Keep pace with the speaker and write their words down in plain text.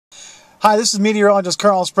Hi, this is meteorologist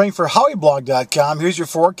Karl Spring for HowieBlog.com. Here's your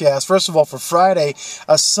forecast. First of all, for Friday,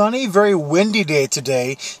 a sunny, very windy day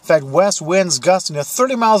today. In fact, west winds gusting to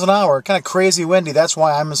 30 miles an hour. Kind of crazy windy. That's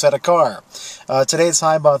why I'm inside a car. Today it's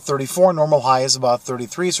high about 34. Normal high is about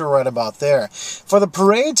 33, so we're right about there. For the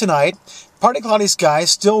parade tonight, partly cloudy skies,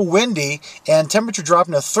 still windy, and temperature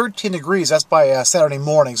dropping to 13 degrees. That's by Saturday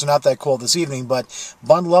morning, so not that cold this evening, but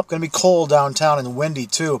bundle up. Going to be cold downtown and windy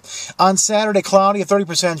too. On Saturday, cloudy, a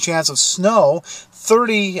 30% chance of snow,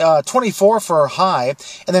 24 for a high,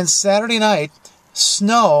 and then Saturday night,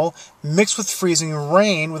 snow mixed with freezing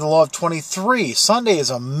rain with a low of 23. Sunday is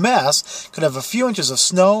a mess. Could have a few inches of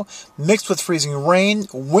snow mixed with freezing rain,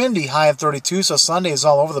 windy, high of 32, so Sunday is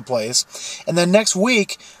all over the place. And then next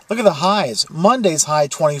week, look at the highs. Monday's high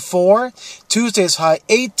 24, Tuesday's high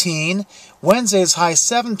 18, Wednesday's high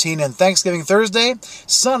 17, and Thanksgiving Thursday,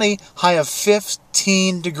 sunny, high of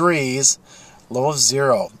 15 degrees, low of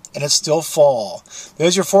 0. And it's still fall.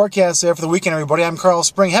 There's your forecast there for the weekend, everybody. I'm Karl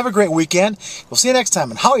Spring. Have a great weekend. We'll see you next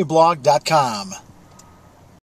time on HowieBlog.com.